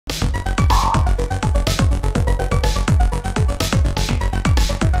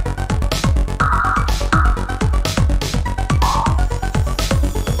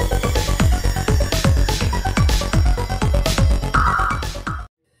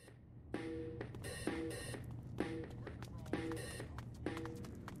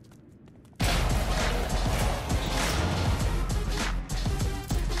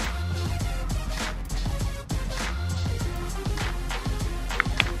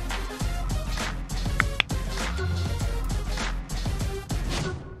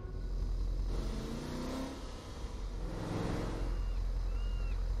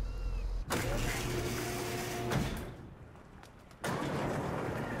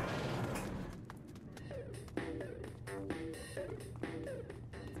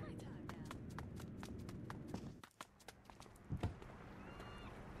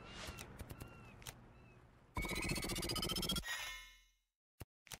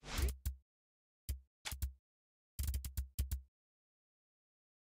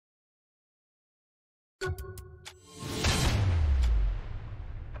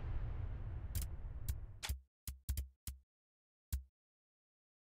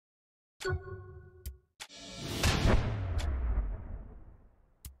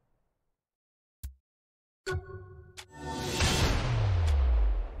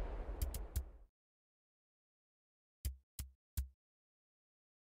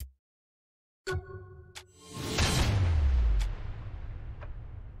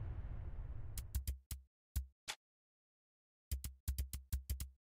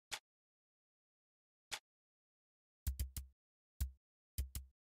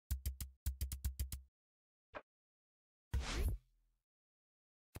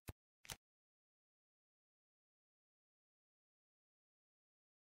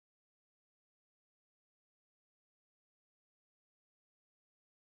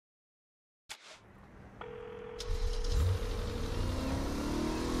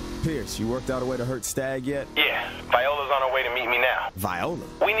Pierce, you worked out a way to hurt Stag yet? Yeah, Viola's on her way to meet me now. Viola?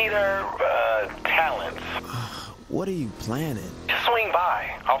 We need her, talents. What are you planning? Just swing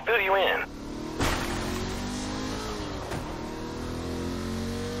by. I'll fill you in.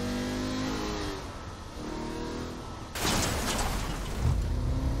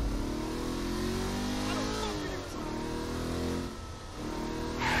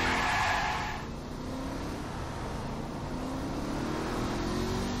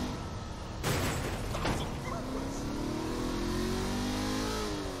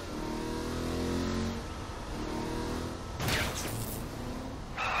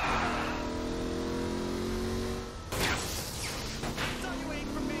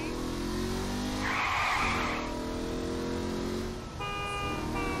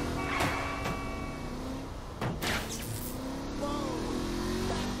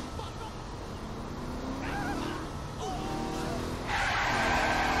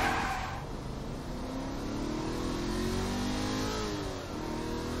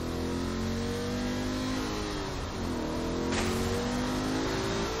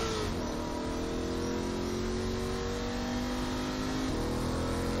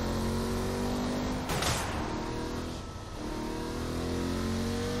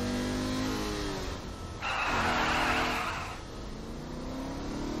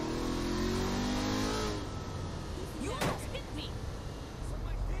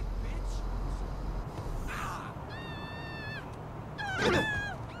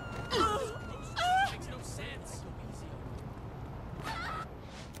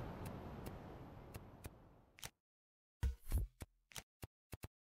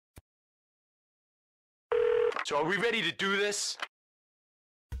 So are we ready to do this?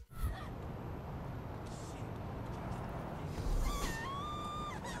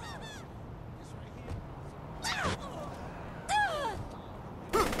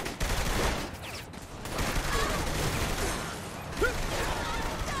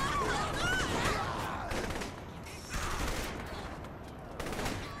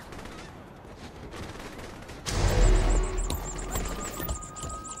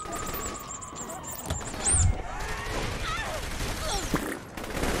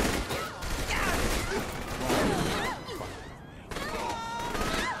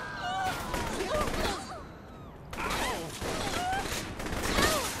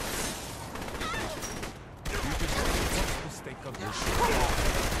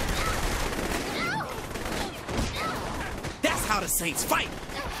 That's how the Saints fight!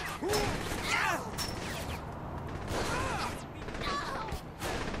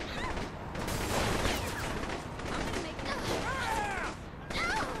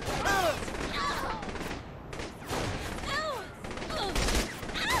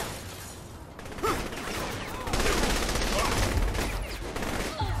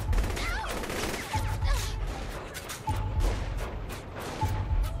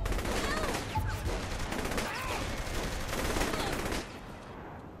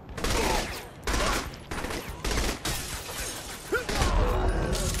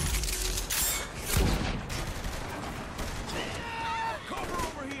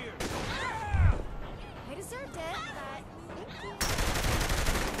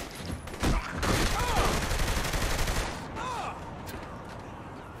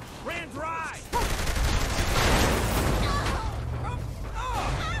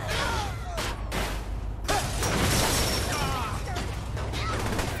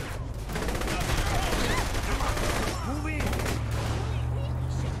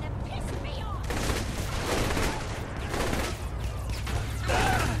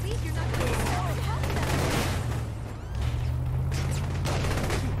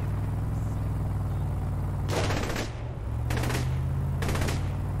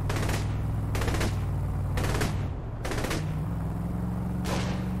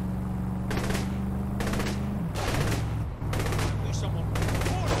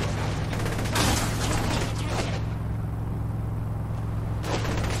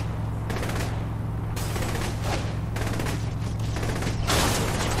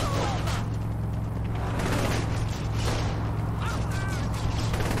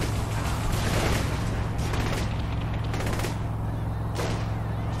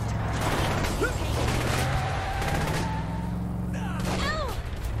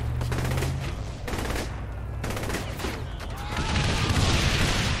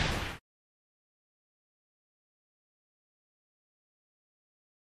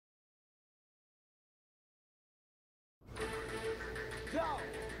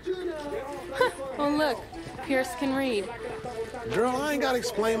 Look, Pierce can read. Girl, I ain't gotta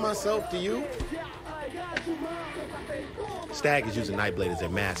explain myself to you. Stag is using Nightblade as their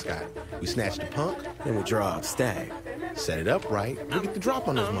mascot. We snatch the punk, Then we draw up Stag. set it up right, we get the drop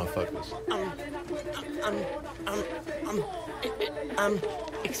on those motherfuckers.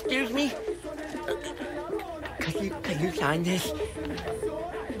 Excuse me? Could you sign this?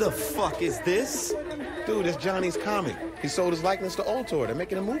 The fuck is this? Dude, it's Johnny's comic. He sold his likeness to Ultor. They're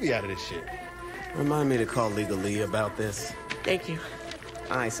making a movie out of this shit. Remind me to call Legal Lee about this. Thank you.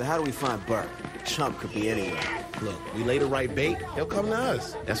 All right, so how do we find Burke? Chump could be anywhere. Look, we lay the right bait, he'll come to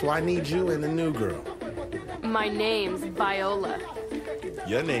us. That's why I need you and the new girl. My name's Viola.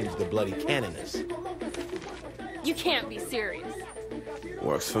 Your name's the Bloody Canoness. You can't be serious.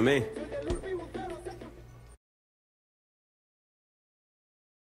 Works for me.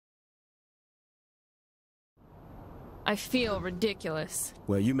 I feel ridiculous.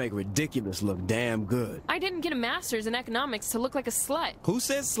 Well, you make ridiculous look damn good. I didn't get a master's in economics to look like a slut. Who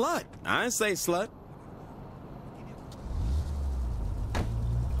said slut? I didn't say slut.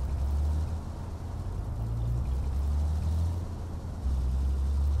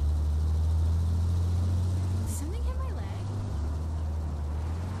 Something hit my leg.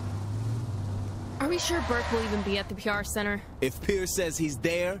 Are we sure Burke will even be at the PR center? If Pierce says he's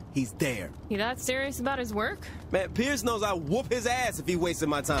there, he's there. You that serious about his work? Man, Pierce knows I'll whoop his ass if he wasted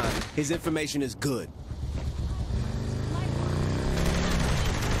my time. His information is good.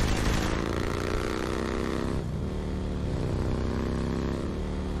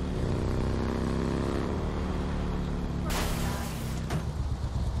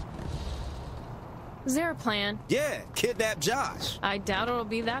 Is there a plan? Yeah, kidnap Josh. I doubt it'll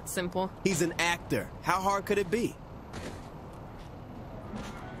be that simple. He's an actor. How hard could it be?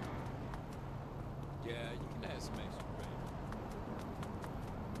 Yeah, you can ask me.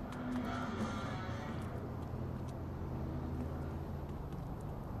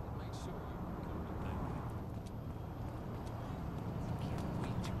 Make sure you can't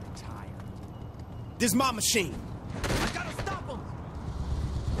wait to retire. This is my machine. I gotta stop him!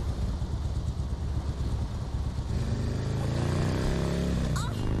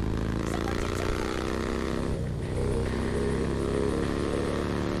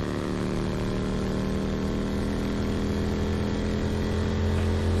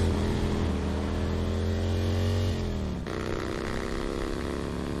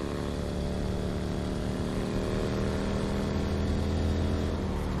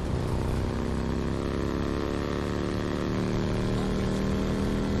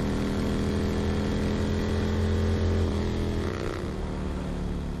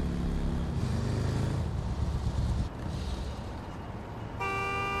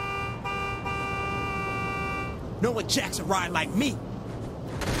 No one jacks a ride like me.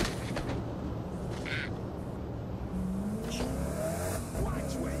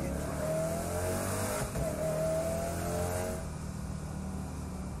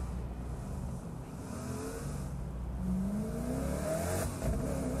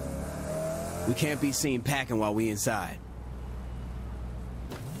 We can't be seen packing while we inside.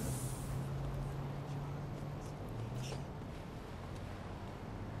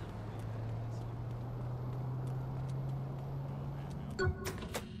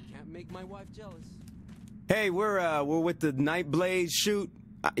 Can't make my wife jealous. Hey, we're with the Nightblade shoot.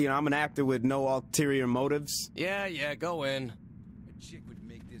 You know, I'm an actor with no ulterior motives. Yeah, go in. A chick would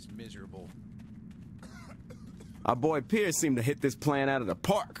make this miserable. Our boy Pierce seemed to hit this plan out of the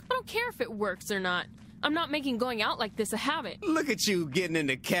park. I don't care if it works or not. I'm not making going out like this a habit. Look at you getting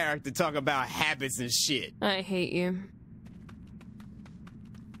into character, talking about habits and shit. I hate you.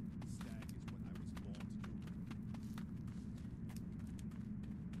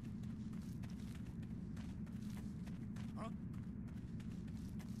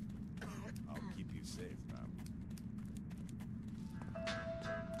 I'll keep you safe, man.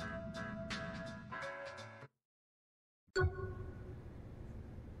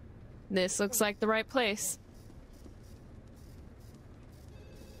 This looks like the right place.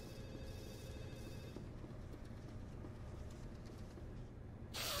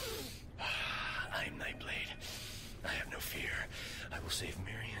 I'm Nightblade. I have no fear. I will save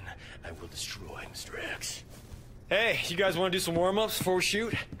Marion. I will destroy Mr. X. Hey, you guys want to do some warm-ups before we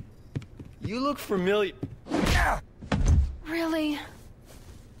shoot? You look familiar. Really?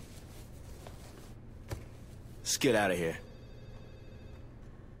 Let's get out of here.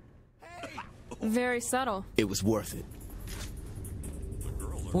 Very subtle. It was worth it.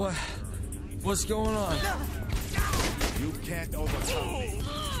 What? What's going on? You can't overcome me.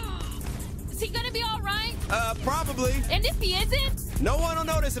 Is he gonna be all right? Probably. And if he isn't? No one will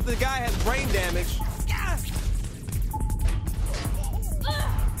notice if the guy has brain damage.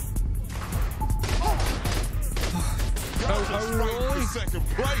 Just right to second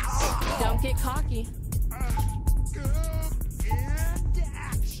place. Don't get cocky.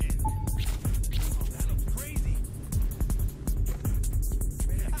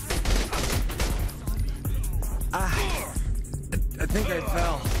 I think I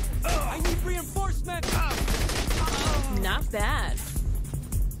fell. I need reinforcement. Not bad.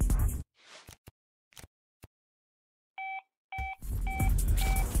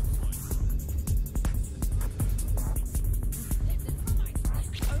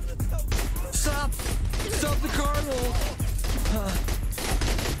 Stop! Stop the carnal!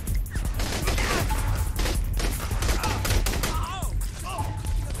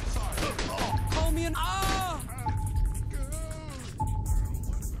 Call me an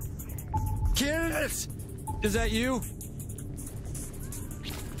Candace! Is that you?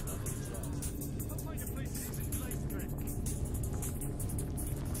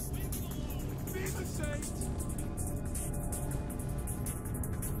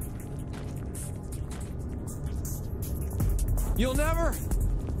 You'll never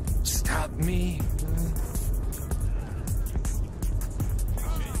stop me.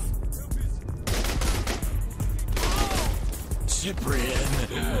 Cyprian.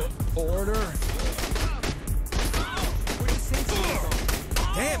 Order.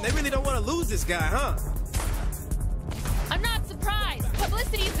 Damn, they really don't want to lose this guy, huh? I'm not surprised.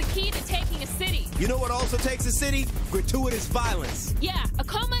 Publicity is the key to taking a city. You know what also takes a city? Gratuitous violence. Yeah, a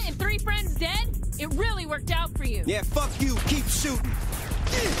coma and 3 friends dead? It really worked out for you. Yeah, fuck you. Keep shooting.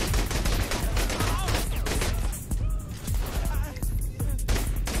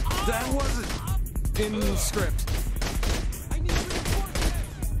 That wasn't in the script.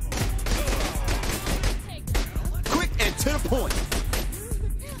 Quick and to the point.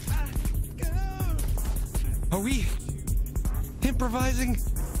 Are we improvising?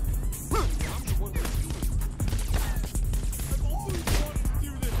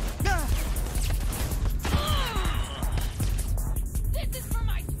 This is for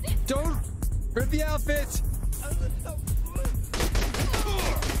my sister. Don't rip the outfit!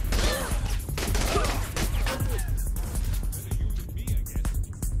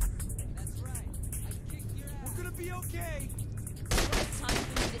 We're gonna be okay.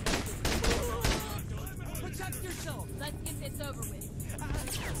 Protect yourself. Let's get this over with.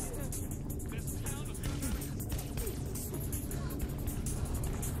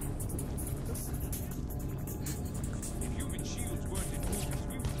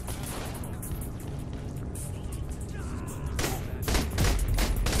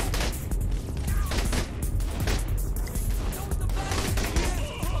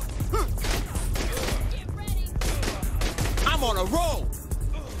 Get ready. I'm on a roll.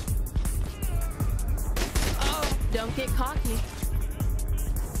 Don't get cocky.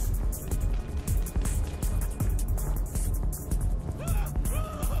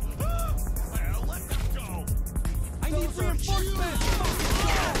 I need reinforcement.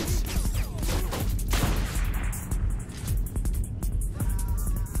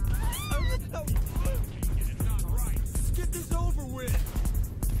 Let's get this over with.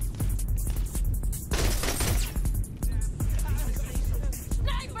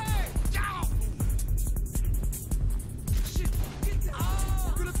 Sniper!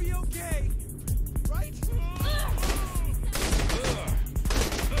 We're gonna be okay. Right?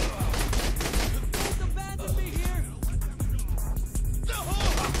 Don't abandon me here.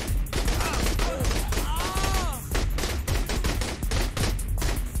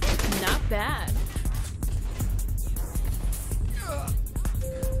 Not bad.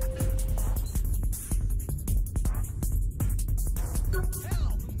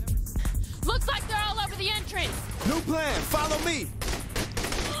 Looks like they're all over the entrance. New plan. Follow me.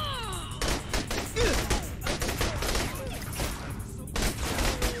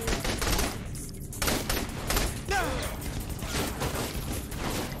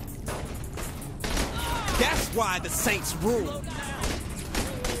 That's why the Saints rule.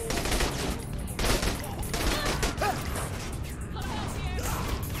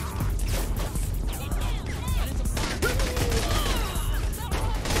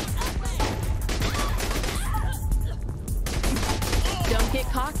 Don't get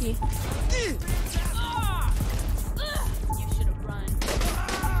cocky. You should have run.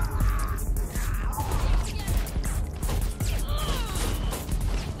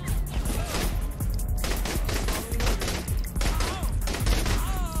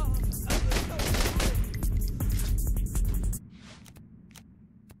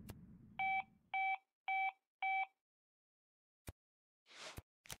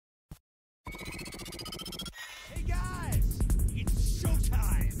 Hey guys, it's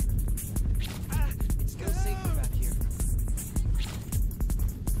showtime.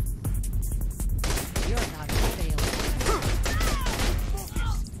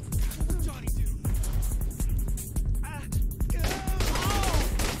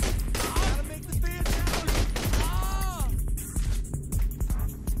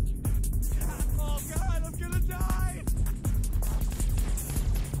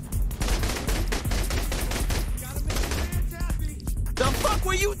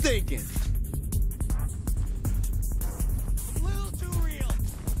 were you thinking? A little too real.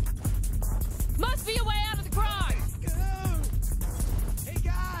 Must be a way out of the garage. Hey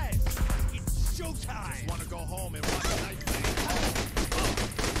guys, it's showtime. Just want to go home and watch the night play.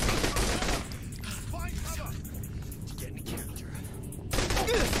 Find cover. Get in character.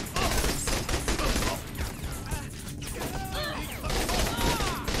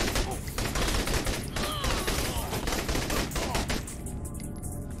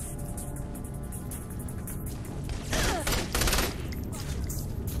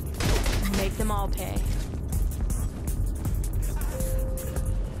 Make them all pay.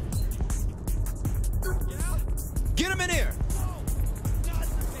 Get him in here!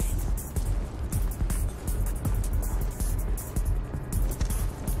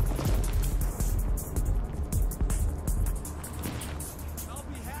 I'll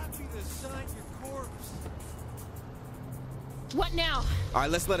be happy to sign your corpse. What now? All right,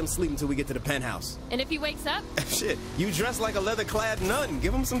 let's let him sleep until we get to the penthouse. And if he wakes up, Shit, you dress like a leather-clad nun.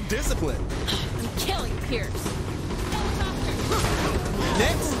 Give him some discipline. I'm killing Pierce. Helicopter.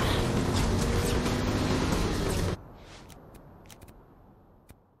 Next.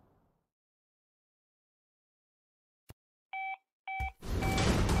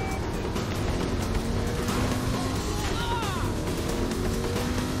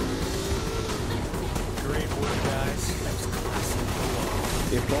 Great work, guys. That was classic.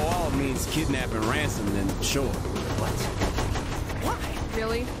 If Boal means kidnap and ransom, then sure. What? Why?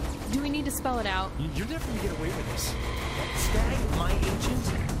 Really? Do we need to spell it out? You're never gonna get away with this. Stag, my agent,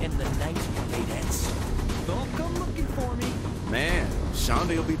 and the night Ladettes. Don't come looking for me. Man,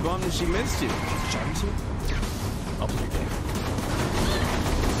 Shonda will be bummed that she missed you. Trying to? I'll play there.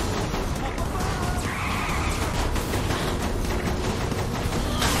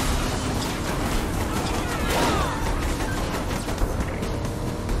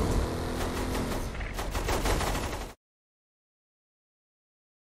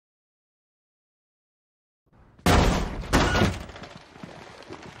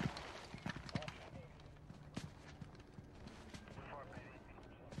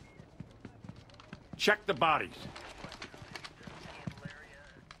 Check the bodies.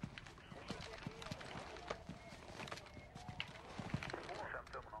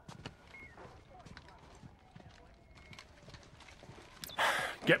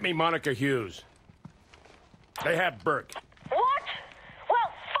 Get me Monica Hughes. They have Burke. What?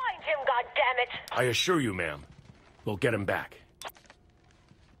 Well, find him, goddammit! I assure you, ma'am, we'll get him back.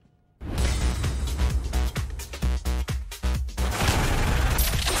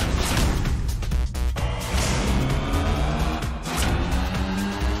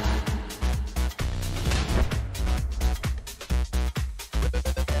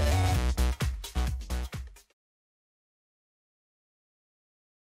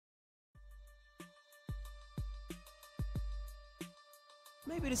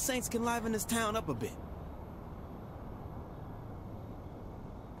 Maybe the Saints can liven this town up a bit.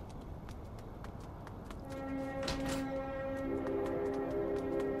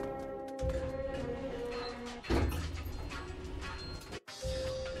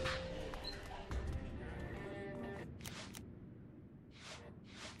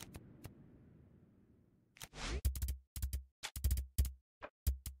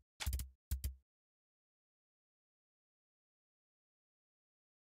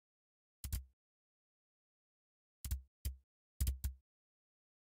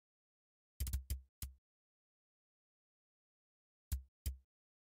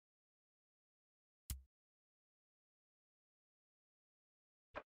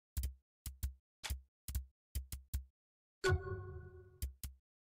 You